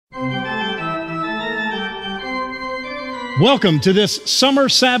Welcome to this Summer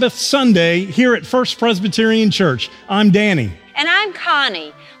Sabbath Sunday here at First Presbyterian Church. I'm Danny. And I'm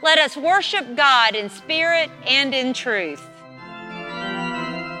Connie. Let us worship God in spirit and in truth.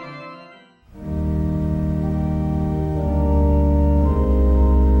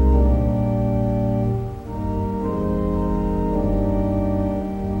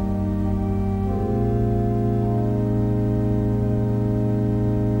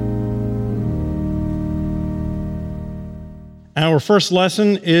 Our first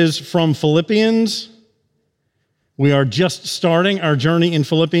lesson is from Philippians. We are just starting our journey in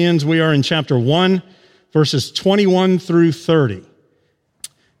Philippians. We are in chapter 1, verses 21 through 30.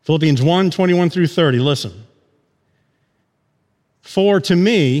 Philippians 1, 21 through 30. Listen. For to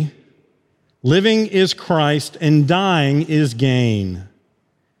me, living is Christ and dying is gain.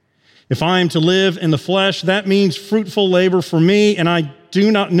 If I am to live in the flesh, that means fruitful labor for me, and I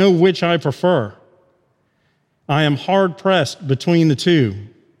do not know which I prefer. I am hard-pressed between the two.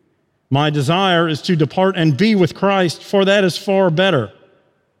 My desire is to depart and be with Christ, for that is far better.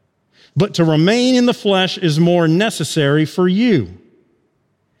 But to remain in the flesh is more necessary for you.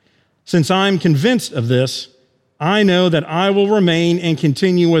 Since I am convinced of this, I know that I will remain and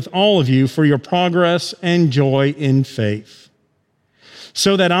continue with all of you for your progress and joy in faith,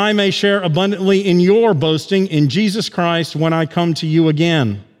 so that I may share abundantly in your boasting in Jesus Christ when I come to you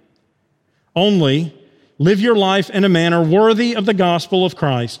again. Only live your life in a manner worthy of the gospel of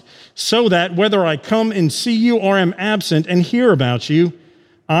Christ, so that whether I come and see you or am absent and hear about you,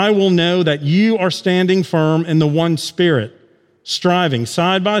 I will know that you are standing firm in the one Spirit, striving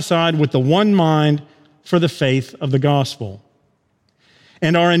side by side with the one mind for the faith of the gospel,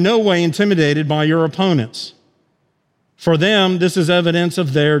 and are in no way intimidated by your opponents. For them, this is evidence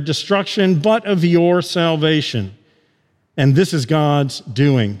of their destruction, but of your salvation. And this is God's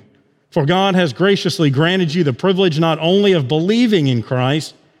doing. For God has graciously granted you the privilege not only of believing in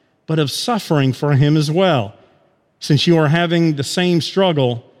Christ, but of suffering for him as well, since you are having the same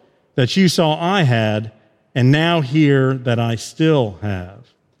struggle that you saw I had, and now hear that I still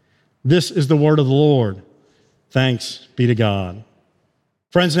have. This is the word of the Lord. Thanks be to God.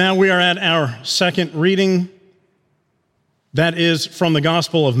 Friends, now we are at our second reading. That is from the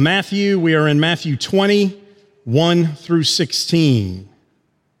Gospel of Matthew. We are in Matthew 20, 1 through 16.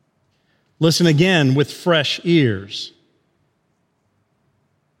 Listen again with fresh ears.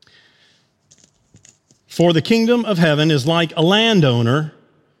 For the kingdom of heaven is like a landowner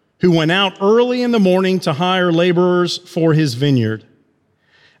who went out early in the morning to hire laborers for his vineyard.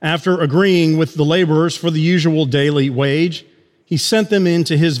 After agreeing with the laborers for the usual daily wage, he sent them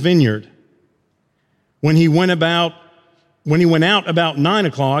into his vineyard. When he went out about 9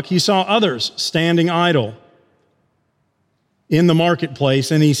 o'clock, he saw others standing idle in the marketplace,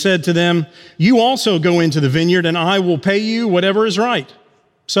 and he said to them, "You also go into the vineyard, and I will pay you whatever is right."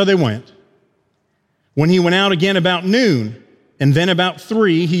 So they went. When he went out again about noon, and then about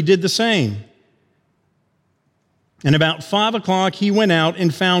 3, he did the same. And about 5 o'clock, he went out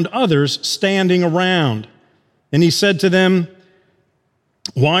and found others standing around. And he said to them,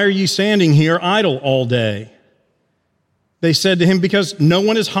 "Why are you standing here idle all day?" They said to him, "Because no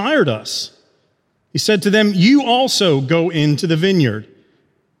one has hired us." He said to them, "You also go into the vineyard."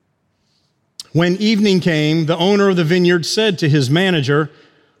 When evening came, the owner of the vineyard said to his manager,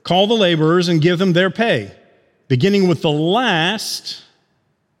 "Call the laborers and give them their pay, beginning with the last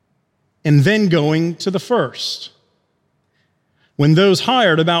and then going to the first." When those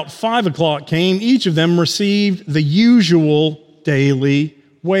hired about 5 o'clock came, each of them received the usual daily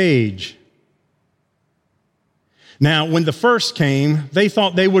wage. Now, when the first came, they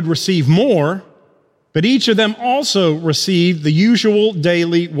thought they would receive more, but each of them also received the usual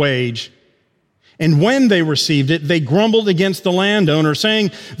daily wage. And when they received it, they grumbled against the landowner,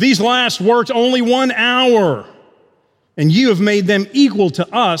 saying, "These last worked only 1 hour, and you have made them equal to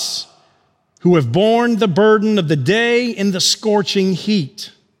us, who have borne the burden of the day in the scorching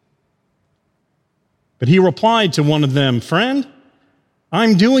heat." But he replied to one of them, "Friend,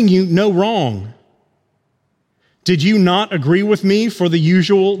 I'm doing you no wrong. Did you not agree with me for the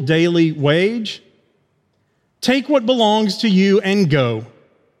usual daily wage? Take what belongs to you and go.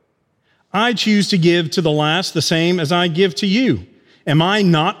 I choose to give to the last the same as I give to you. Am I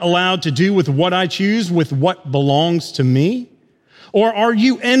not allowed to do with what I choose with what belongs to me? Or are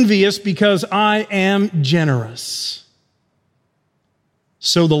you envious because I am generous?"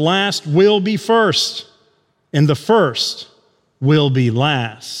 So the last will be first, and the first will be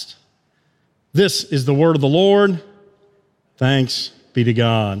last. This is the word of the Lord. Thanks be to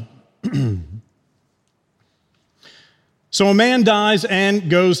God. So a man dies and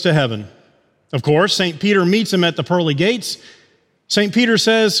goes to heaven. Of course, St. Peter meets him at the pearly gates. St. Peter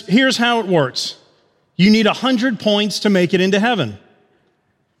says, here's how it works. You need 100 points to make it into heaven.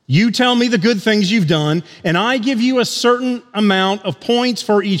 You tell me the good things you've done, and I give you a certain amount of points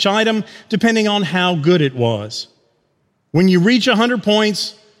for each item, depending on how good it was. When you reach 100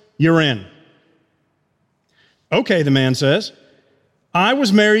 points, you're in. Okay, the man says, I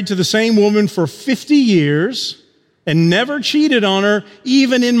was married to the same woman for 50 years and never cheated on her,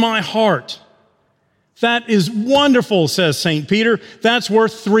 even in my heart. That is wonderful, says St. Peter. That's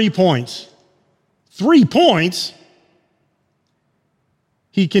worth 3 points. 3 points?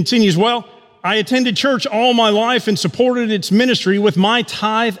 He continues, well, I attended church all my life and supported its ministry with my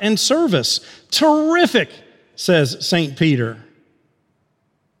tithe and service. Terrific, says St. Peter.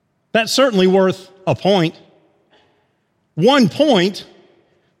 That's certainly worth a point. 1 point?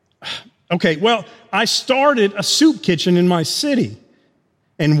 Okay, well, I started a soup kitchen in my city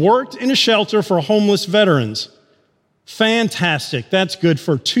and worked in a shelter for homeless veterans. Fantastic. That's good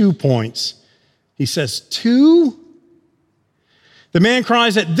for 2 points. He says, 2? The man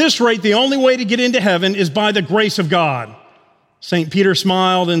cries, at this rate, the only way to get into heaven is by the grace of God. St. Peter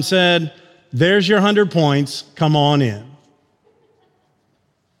smiled and said, there's your 100 points. Come on in.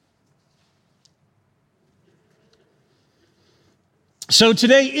 So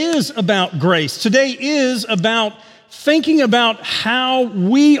today is about grace. Today is about thinking about how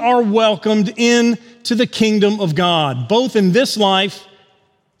we are welcomed into the kingdom of God, both in this life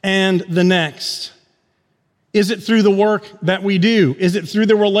and the next. Is it through the work that we do? Is it through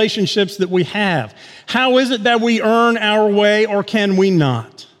the relationships that we have? How is it that we earn our way, or can we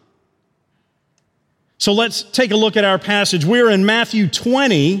not? So let's take a look at our passage. We're in Matthew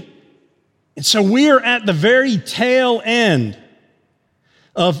 20, and so we're at the very tail end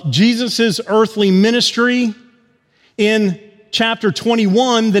of Jesus' earthly ministry. In chapter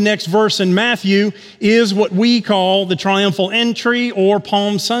 21, the next verse in Matthew is what we call the triumphal entry or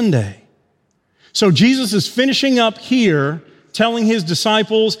Palm Sunday. So Jesus is finishing up here, telling his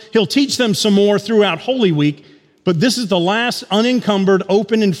disciples, he'll teach them some more throughout Holy Week, but this is the last unencumbered,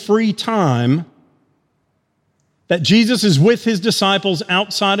 open, and free time that Jesus is with his disciples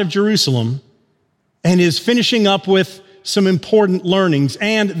outside of Jerusalem and is finishing up with some important learnings,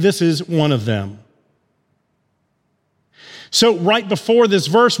 and this is one of them. So right before this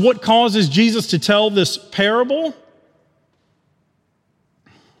verse, what causes Jesus to tell this parable?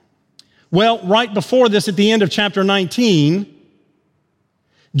 Well, right before this, at the end of chapter 19,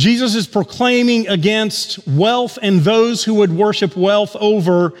 Jesus is proclaiming against wealth and those who would worship wealth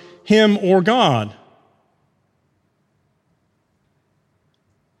over him or God.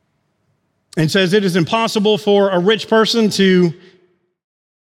 And says it is impossible for a rich person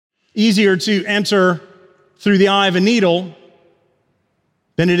easier to enter through the eye of a needle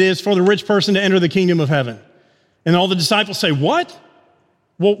than it is for the rich person to enter the kingdom of heaven. And all the disciples say, what?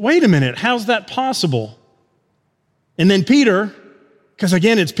 Well, wait a minute, how's that possible? And then Peter, because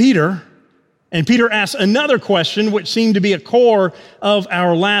again, it's Peter, and Peter asks another question, which seemed to be a core of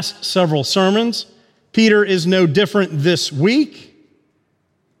our last several sermons. Peter is no different this week.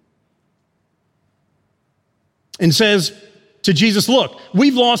 And says to Jesus, look,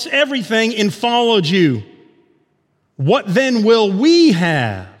 we've lost everything and followed you. What then will we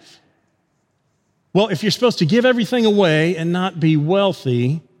have? Well, if you're supposed to give everything away and not be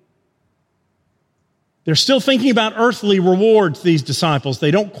wealthy, they're still thinking about earthly rewards, these disciples.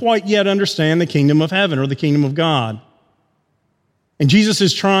 They don't quite yet understand the kingdom of heaven or the kingdom of God. And Jesus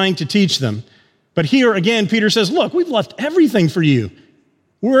is trying to teach them. But here again, Peter says, look, we've left everything for you.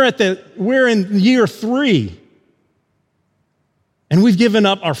 We're in year 3. And we've given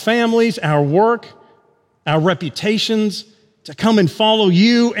up our families, our work, our reputations to come and follow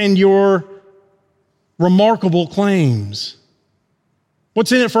you and your remarkable claims.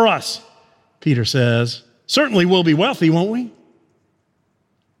 What's in it for us? Peter says, certainly we'll be wealthy, won't we?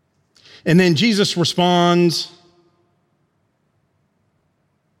 And then Jesus responds,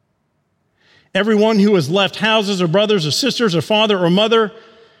 everyone who has left houses or brothers or sisters or father or mother,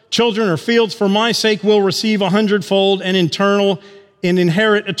 children or fields for my sake will receive 100-fold and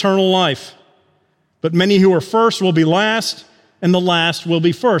inherit eternal life. But many who are first will be last, and the last will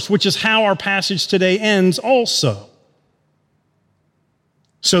be first, which is how our passage today ends also.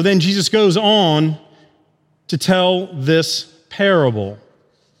 So then Jesus goes on to tell this parable.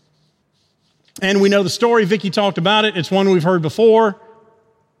 And we know the story. Vicki talked about it. It's one we've heard before.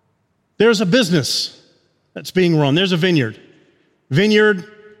 There's a business that's being run. There's a vineyard.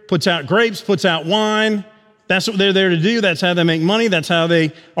 Vineyard puts out grapes, puts out wine. That's what they're there to do. That's how they make money. That's how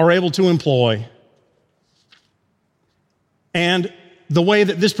they are able to employ. And the way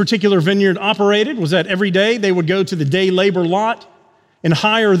that this particular vineyard operated was that every day they would go to the day labor lot and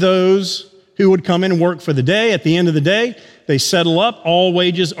hire those who would come in and work for the day. At the end of the day, they settle up. All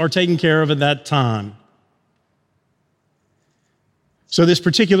wages are taken care of at that time. So this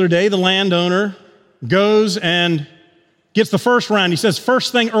particular day, the landowner goes and gets the first round. He says,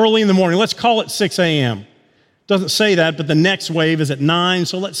 first thing early in the morning, let's call it 6 a.m. Doesn't say that, but the next wave is at 9,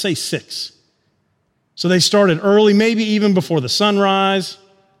 so let's say 6. So they started early, maybe even before the sunrise.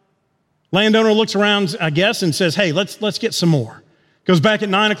 Landowner looks around, I guess, and says, hey, let's get some more. Goes back at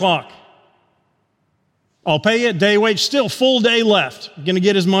 9 o'clock. I'll pay you day wage, still full day left. Going to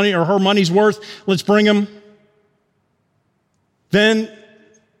get his money or her money's worth. Let's bring him. Then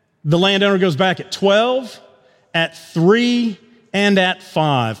the landowner goes back at 12, at 3, and at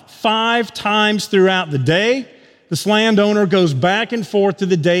 5. 5 times throughout the day, this landowner goes back and forth to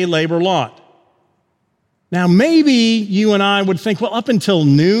the day labor lot. Now, maybe you and I would think, well, up until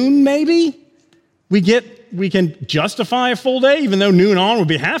noon, maybe we can justify a full day, even though noon on would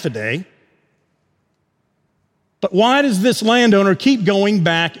be half a day. But why does this landowner keep going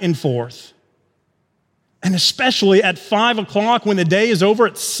back and forth? And especially at 5 o'clock when the day is over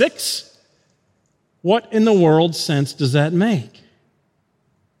at 6? What in the world sense does that make?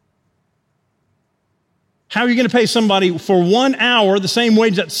 How are you going to pay somebody for 1 hour the same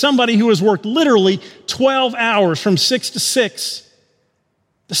wage that somebody who has worked literally 12 hours from 6 to 6?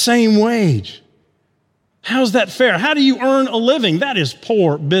 The same wage. How's that fair? How do you earn a living? That is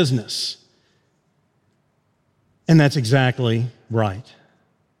poor business. And that's exactly right.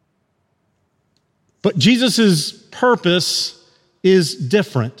 But Jesus' purpose is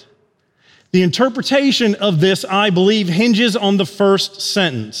different. The interpretation of this, I believe, hinges on the first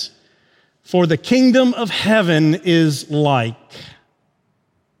sentence. For the kingdom of heaven is like.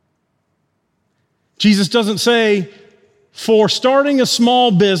 Jesus doesn't say, for starting a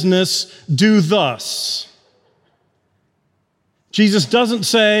small business, do thus. Jesus doesn't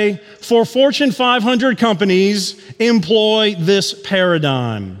say, for Fortune 500 companies, employ this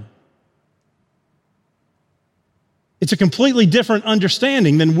paradigm. It's a completely different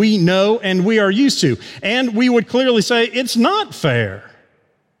understanding than we know and we are used to. And we would clearly say, it's not fair.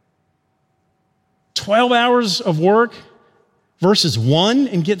 12 hours of work versus 1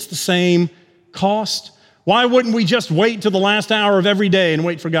 and gets the same cost. Why wouldn't we just wait till the last hour of every day and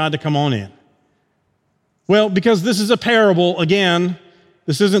wait for God to come on in? Well, because this is a parable, again,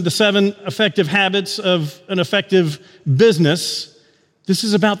 this isn't the 7 effective habits of an effective business. This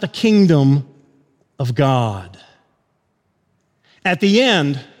is about the kingdom of God. At the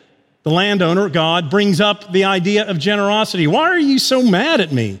end, the landowner, God, brings up the idea of generosity. Why are you so mad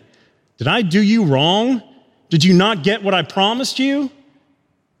at me? Did I do you wrong? Did you not get what I promised you?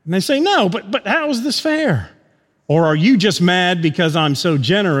 And they say, no, but how is this fair? Or are you just mad because I'm so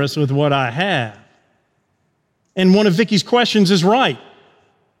generous with what I have? And one of Vicky's questions is right.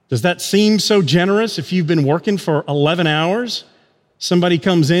 Does that seem so generous if you've been working for 11 hours? Somebody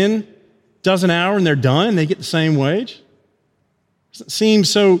comes in, does an hour, and they're done, and they get the same wage? Does it seem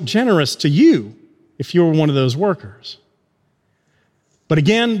so generous to you if you're one of those workers? But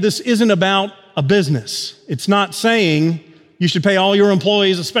again, this isn't about a business. It's not saying you should pay all your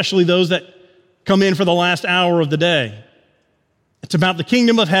employees, especially those that come in for the last hour of the day. It's about the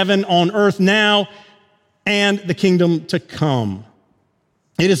kingdom of heaven on earth now and the kingdom to come.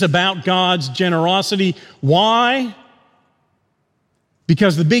 It is about God's generosity. Why?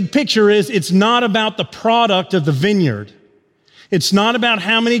 Because the big picture is it's not about the product of the vineyard. It's not about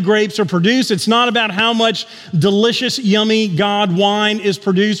how many grapes are produced. It's not about how much delicious, yummy God wine is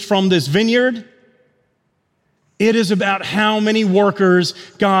produced from this vineyard. It is about how many workers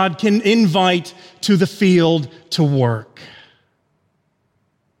God can invite to the field to work.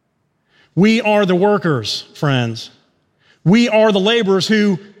 We are the workers, friends. We are the laborers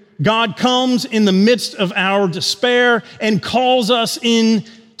who God comes in the midst of our despair and calls us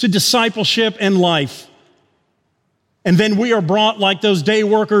into discipleship and life. And then we are brought like those day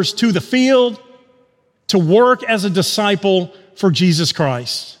workers to the field to work as a disciple for Jesus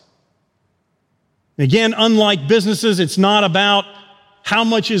Christ. Again, unlike businesses, it's not about how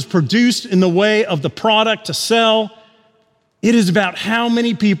much is produced in the way of the product to sell. It is about how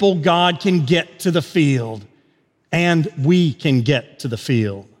many people God can get to the field, and we can get to the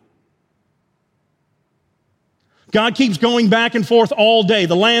field. God keeps going back and forth all day.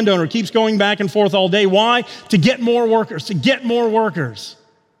 The landowner keeps going back and forth all day. Why? To get more workers, to get more workers.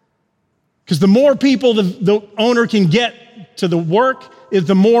 Because the more people the owner can get to the work is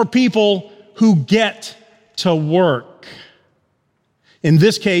the more people who get to work. In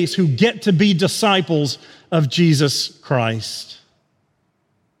this case, who get to be disciples of Jesus Christ.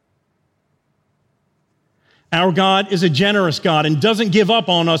 Our God is a generous God and doesn't give up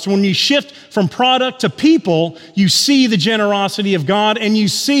on us. When you shift from product to people, you see the generosity of God and you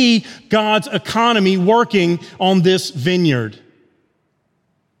see God's economy working on this vineyard.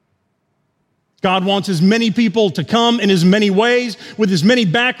 God wants as many people to come in as many ways, with as many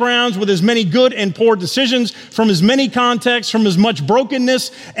backgrounds, with as many good and poor decisions, from as many contexts, from as much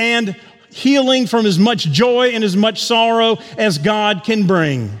brokenness and healing, from as much joy and as much sorrow as God can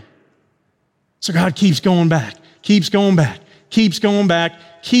bring. So God keeps going back, keeps going back, keeps going back,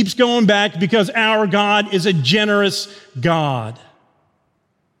 keeps going back, because our God is a generous God.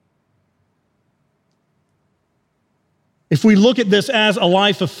 If we look at this as a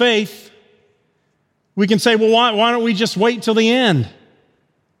life of faith, we can say, well, why don't we just wait till the end?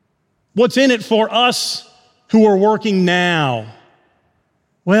 What's in it for us who are working now?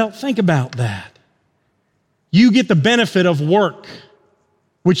 Well, think about that. You get the benefit of work,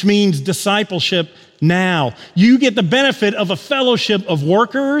 which means discipleship now. You get the benefit of a fellowship of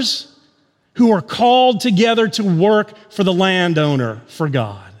workers who are called together to work for the landowner, for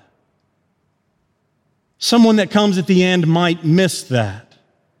God. Someone that comes at the end might miss that.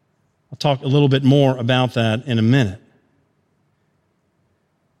 I'll talk a little bit more about that in a minute.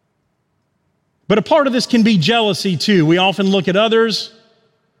 But a part of this can be jealousy too. We often look at others,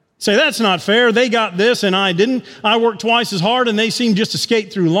 say, that's not fair. They got this and I didn't. I worked twice as hard and they seem just to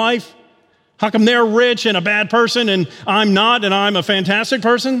skate through life. How come they're rich and a bad person and I'm not and I'm a fantastic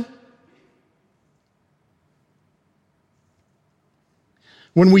person?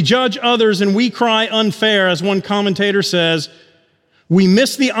 When we judge others and we cry unfair, as one commentator says, we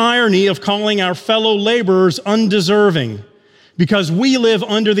miss the irony of calling our fellow laborers undeserving, because we live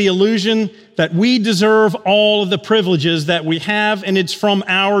under the illusion that we deserve all of the privileges that we have, and it's from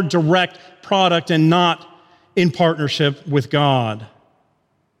our direct product and not in partnership with God.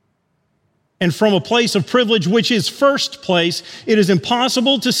 And from a place of privilege, which is first place, it is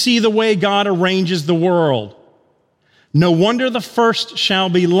impossible to see the way God arranges the world. No wonder the first shall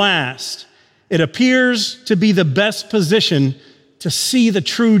be last. It appears to be the best position to see the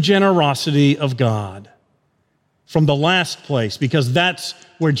true generosity of God from the last place, because that's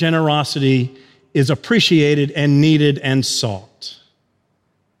where generosity is appreciated and needed and sought.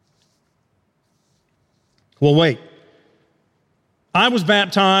 Well, wait. I was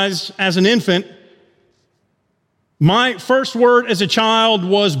baptized as an infant. My first word as a child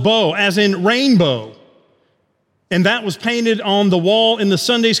was bow, as in rainbow. And that was painted on the wall in the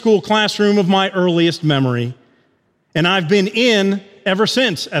Sunday school classroom of my earliest memory. And I've been in ever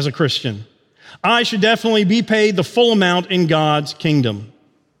since as a Christian. I should definitely be paid the full amount in God's kingdom.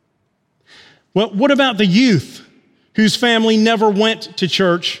 Well, what about the youth whose family never went to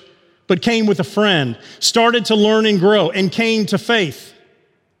church but came with a friend, started to learn and grow, and came to faith?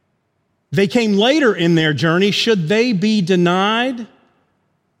 They came later in their journey. Should they be denied?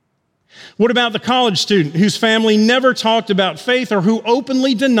 What about the college student whose family never talked about faith or who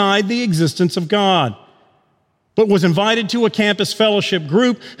openly denied the existence of God, but was invited to a campus fellowship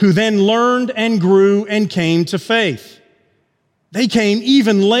group, who then learned and grew and came to faith? They came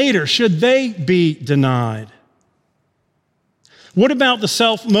even later. Should they be denied? What about the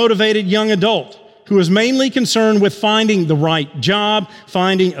self-motivated young adult who is mainly concerned with finding the right job,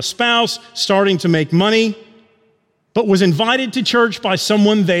 finding a spouse, starting to make money, but was invited to church by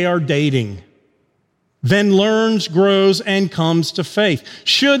someone they are dating, then learns, grows, and comes to faith?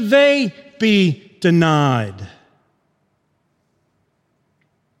 Should they be denied?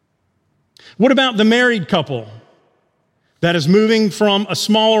 What about the married couple that is moving from a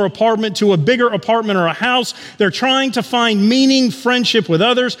smaller apartment to a bigger apartment or a house? They're trying to find meaning, friendship with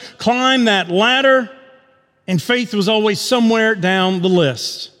others, climb that ladder, and faith was always somewhere down the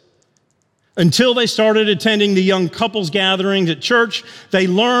list. Until they started attending the young couples gatherings at church, they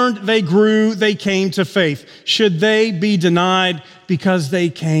learned, they grew, they came to faith. Should they be denied because they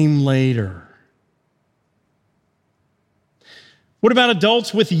came later? What about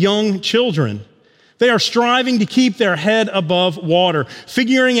adults with young children? They are striving to keep their head above water,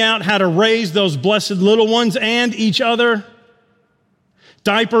 figuring out how to raise those blessed little ones and each other.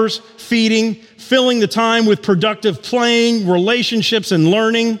 Diapers, feeding, filling the time with productive playing, relationships, and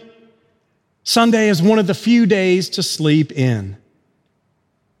learning. Sunday is one of the few days to sleep in.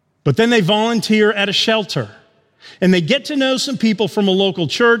 But then they volunteer at a shelter, and they get to know some people from a local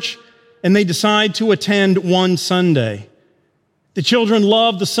church, and they decide to attend one Sunday. The children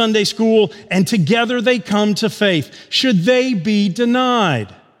love the Sunday school, and together they come to faith. Should they be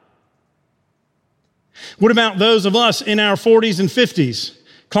denied? What about those of us in our 40s and 50s,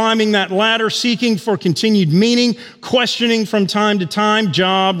 climbing that ladder, seeking for continued meaning, questioning from time to time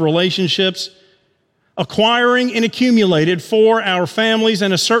job, relationships? acquiring and accumulated for our families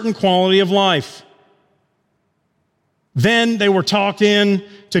and a certain quality of life. Then they were talked in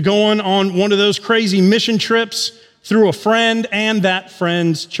to going on one of those crazy mission trips through a friend and that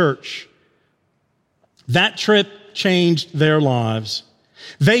friend's church. That trip changed their lives.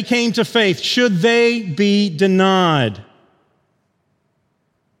 They came to faith. Should they be denied?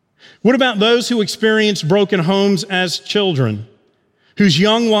 What about those who experienced broken homes as children, whose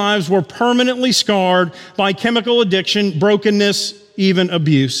young lives were permanently scarred by chemical addiction, brokenness, even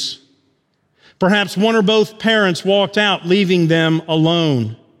abuse? Perhaps one or both parents walked out, leaving them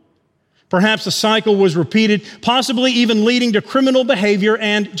alone. Perhaps a cycle was repeated, possibly even leading to criminal behavior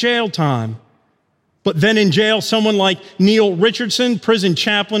and jail time. But then in jail, someone like Neil Richardson, prison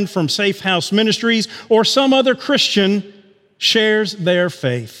chaplain from Safe House Ministries, or some other Christian shares their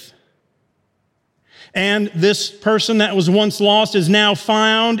faith. And this person that was once lost is now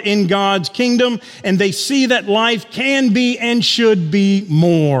found in God's kingdom, and they see that life can be and should be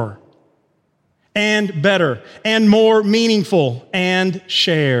more, and better, and more meaningful, and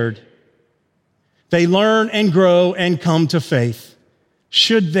shared. They learn and grow and come to faith.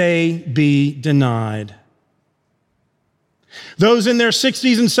 Should they be denied? Those in their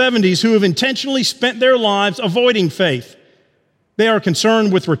 60s and 70s who have intentionally spent their lives avoiding faith. They are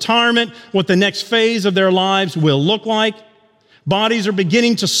concerned with retirement, what the next phase of their lives will look like. Bodies are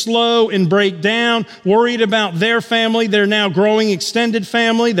beginning to slow and break down, worried about their family, their now growing extended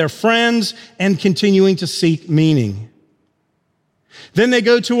family, their friends, and continuing to seek meaning. Then they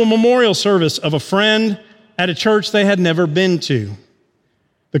go to a memorial service of a friend at a church they had never been to.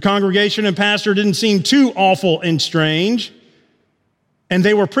 The congregation and pastor didn't seem too awful and strange, and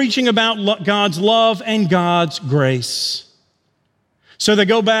they were preaching about God's love and God's grace. So they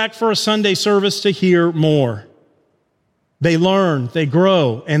go back for a Sunday service to hear more. They learn, they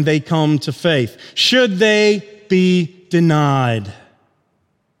grow, and they come to faith. Should they be denied?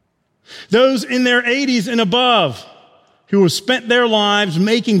 Those in their 80s and above who have spent their lives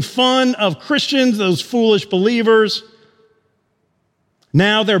making fun of Christians, those foolish believers,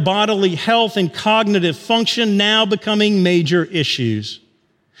 now their bodily health and cognitive function now becoming major issues.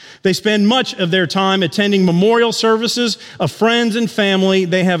 They spend much of their time attending memorial services of friends and family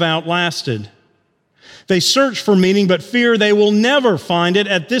they have outlasted. They search for meaning, but fear they will never find it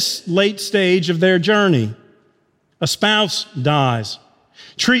at this late stage of their journey. A spouse dies.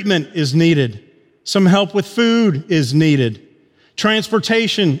 Treatment is needed. Some help with food is needed.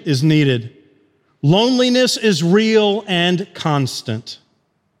 Transportation is needed. Loneliness is real and constant.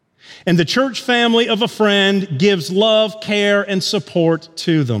 And the church family of a friend gives love, care, and support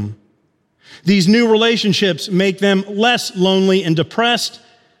to them. These new relationships make them less lonely and depressed,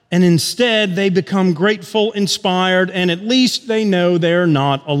 and instead they become grateful, inspired, and at least they know they're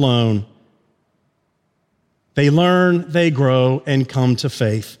not alone. They learn, they grow, and come to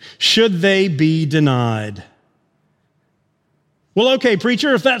faith. Should they be denied? Well, okay,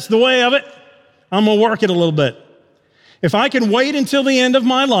 preacher, if that's the way of it, I'm going to work it a little bit. If I can wait until the end of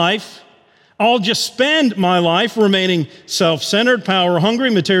my life, I'll just spend my life remaining self-centered, power-hungry,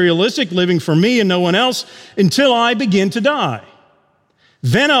 materialistic, living for me and no one else until I begin to die.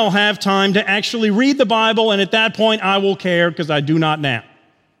 Then I'll have time to actually read the Bible, and at that point I will care because I do not now.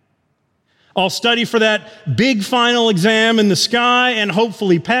 I'll study for that big final exam in the sky and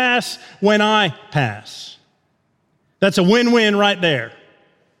hopefully pass when I pass. That's a win-win right there.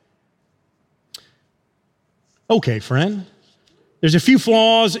 Okay, friend, there's a few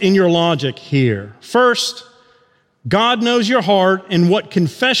flaws in your logic here. First, God knows your heart and what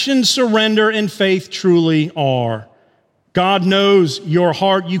confession, surrender, and faith truly are. God knows your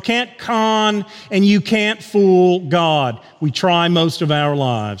heart. You can't con and you can't fool God. We try most of our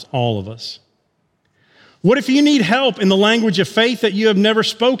lives, all of us. What if you need help in the language of faith that you have never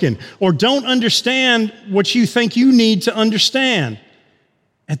spoken, or don't understand what you think you need to understand?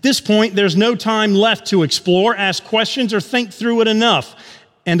 At this point, there's no time left to explore, ask questions, or think through it enough,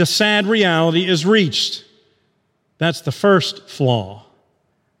 and a sad reality is reached. That's the first flaw.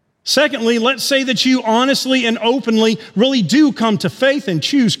 Secondly, let's say that you honestly and openly really do come to faith and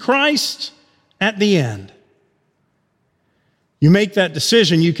choose Christ at the end. You make that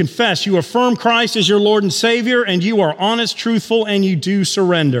decision, you confess, you affirm Christ as your Lord and Savior, and you are honest, truthful, and you do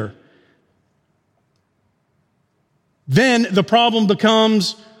surrender. Then the problem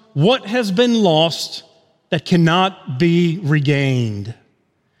becomes, what has been lost that cannot be regained?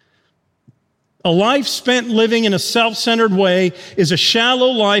 A life spent living in a self-centered way is a shallow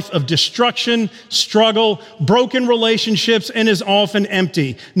life of destruction, struggle, broken relationships, and is often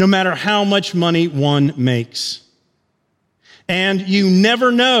empty, no matter how much money one makes. And you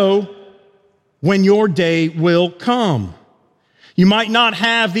never know when your day will come. You might not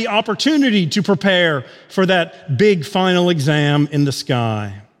have the opportunity to prepare for that big final exam in the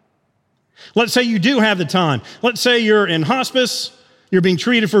sky. Let's say you do have the time. Let's say you're in hospice, you're being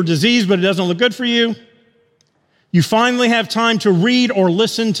treated for disease, but it doesn't look good for you. You finally have time to read or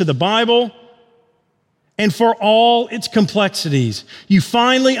listen to the Bible. And for all its complexities, you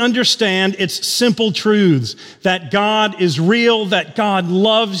finally understand its simple truths, that God is real, that God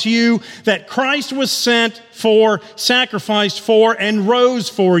loves you, that Christ was sent for, sacrificed for, and rose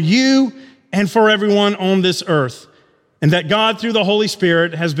for you and for everyone on this earth, and that God, through the Holy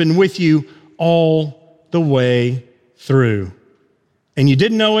Spirit, has been with you all the way through. And you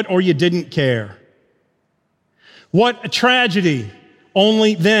didn't know it or you didn't care. What a tragedy,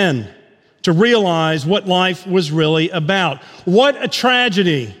 only then, to realize what life was really about. What a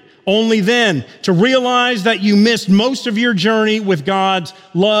tragedy, only then, to realize that you missed most of your journey with God's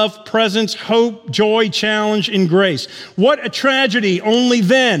love, presence, hope, joy, challenge, and grace. What a tragedy, only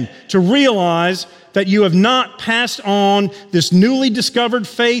then, to realize that you have not passed on this newly discovered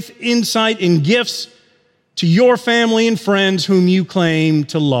faith, insight, and gifts to your family and friends whom you claim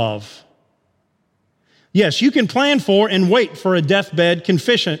to love. Yes, you can plan for and wait for a deathbed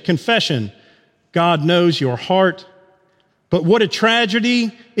confession. God knows your heart, but what a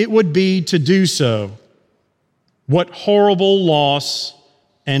tragedy it would be to do so. What horrible loss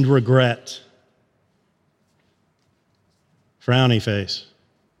and regret. Frowny face.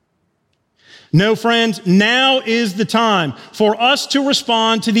 No, friends, now is the time for us to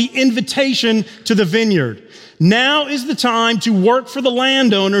respond to the invitation to the vineyard. Now is the time to work for the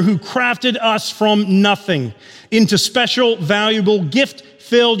landowner who crafted us from nothing into special, valuable,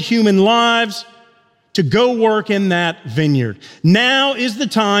 gift-filled human lives, to go work in that vineyard. Now is the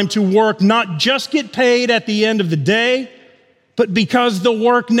time to work, not just get paid at the end of the day, but because the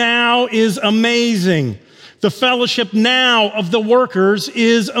work now is amazing. The fellowship now of the workers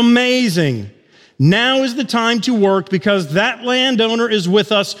is amazing. Now is the time to work because that landowner is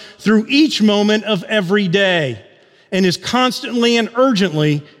with us through each moment of every day and is constantly and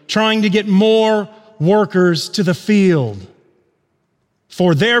urgently trying to get more workers to the field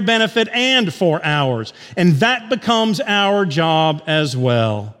for their benefit and for ours. And that becomes our job as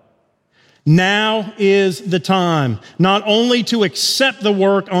well. Now is the time not only to accept the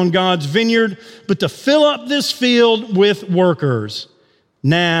work on God's vineyard, but to fill up this field with workers.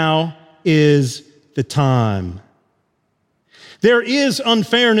 Now is the time. There is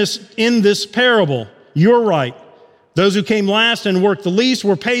unfairness in this parable. You're right. Those who came last and worked the least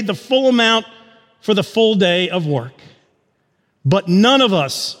were paid the full amount for the full day of work. But none of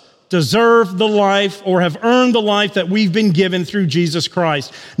us deserve the life or have earned the life that we've been given through Jesus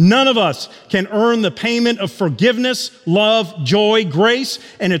Christ. None of us can earn the payment of forgiveness, love, joy, grace,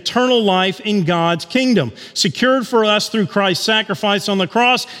 and eternal life in God's kingdom, secured for us through Christ's sacrifice on the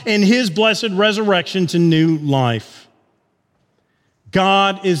cross and his blessed resurrection to new life.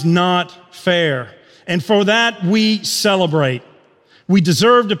 God is not fair, and for that we celebrate. We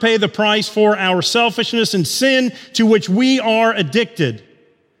deserve to pay the price for our selfishness and sin to which we are addicted.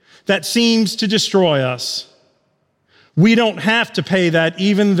 That seems to destroy us. We don't have to pay that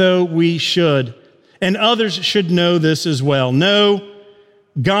even though we should. And others should know this as well. No,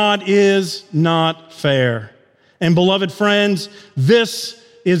 God is not fair. And beloved friends, this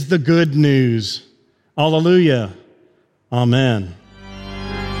is the good news. Hallelujah. Amen.